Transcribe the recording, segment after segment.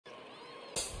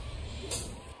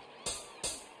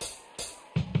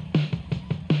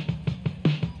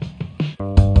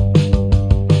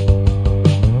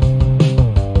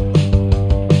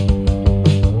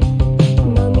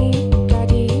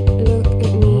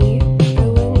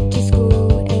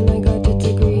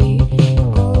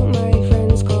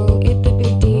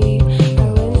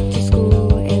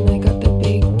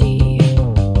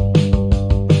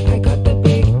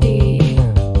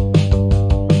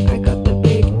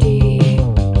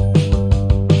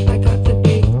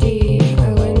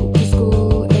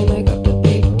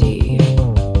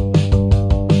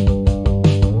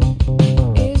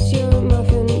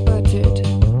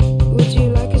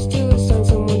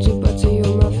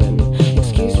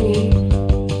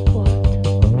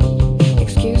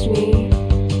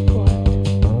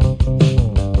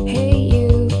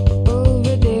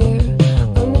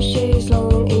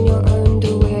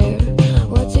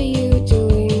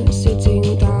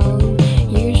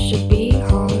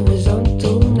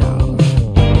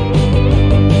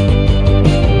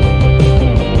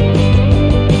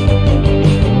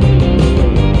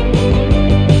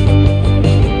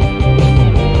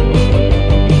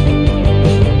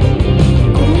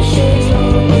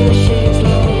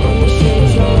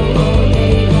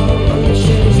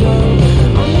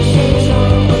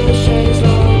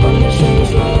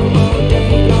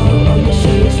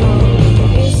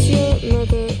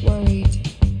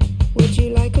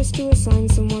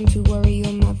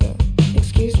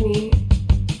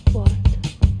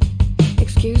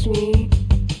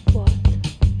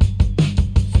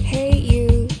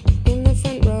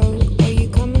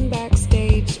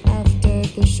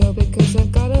'cause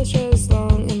I've got a chaise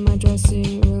longue in my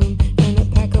dressing room and a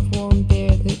pack of warm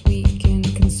beer that we can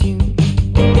consume.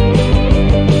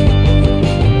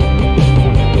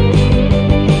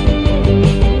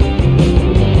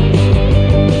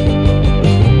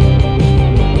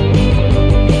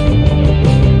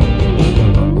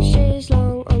 On the chaise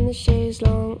longue, on the chaise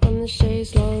longue, on the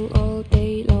chaise longue, all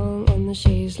day long on the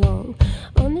chaise longue.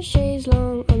 On the chaise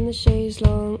longue, on the chaise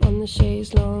longue, on the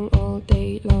chaise longue, all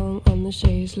day long on the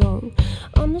chaise longue.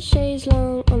 On the chaise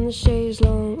longue, on the chaise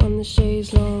longue, on the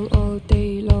chaise longue, all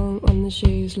day long on the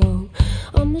chaise longue.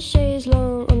 On the chaise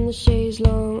longue, on the chaise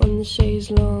longue, on the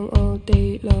chaise longue, all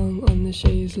day long on the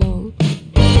chaise longue.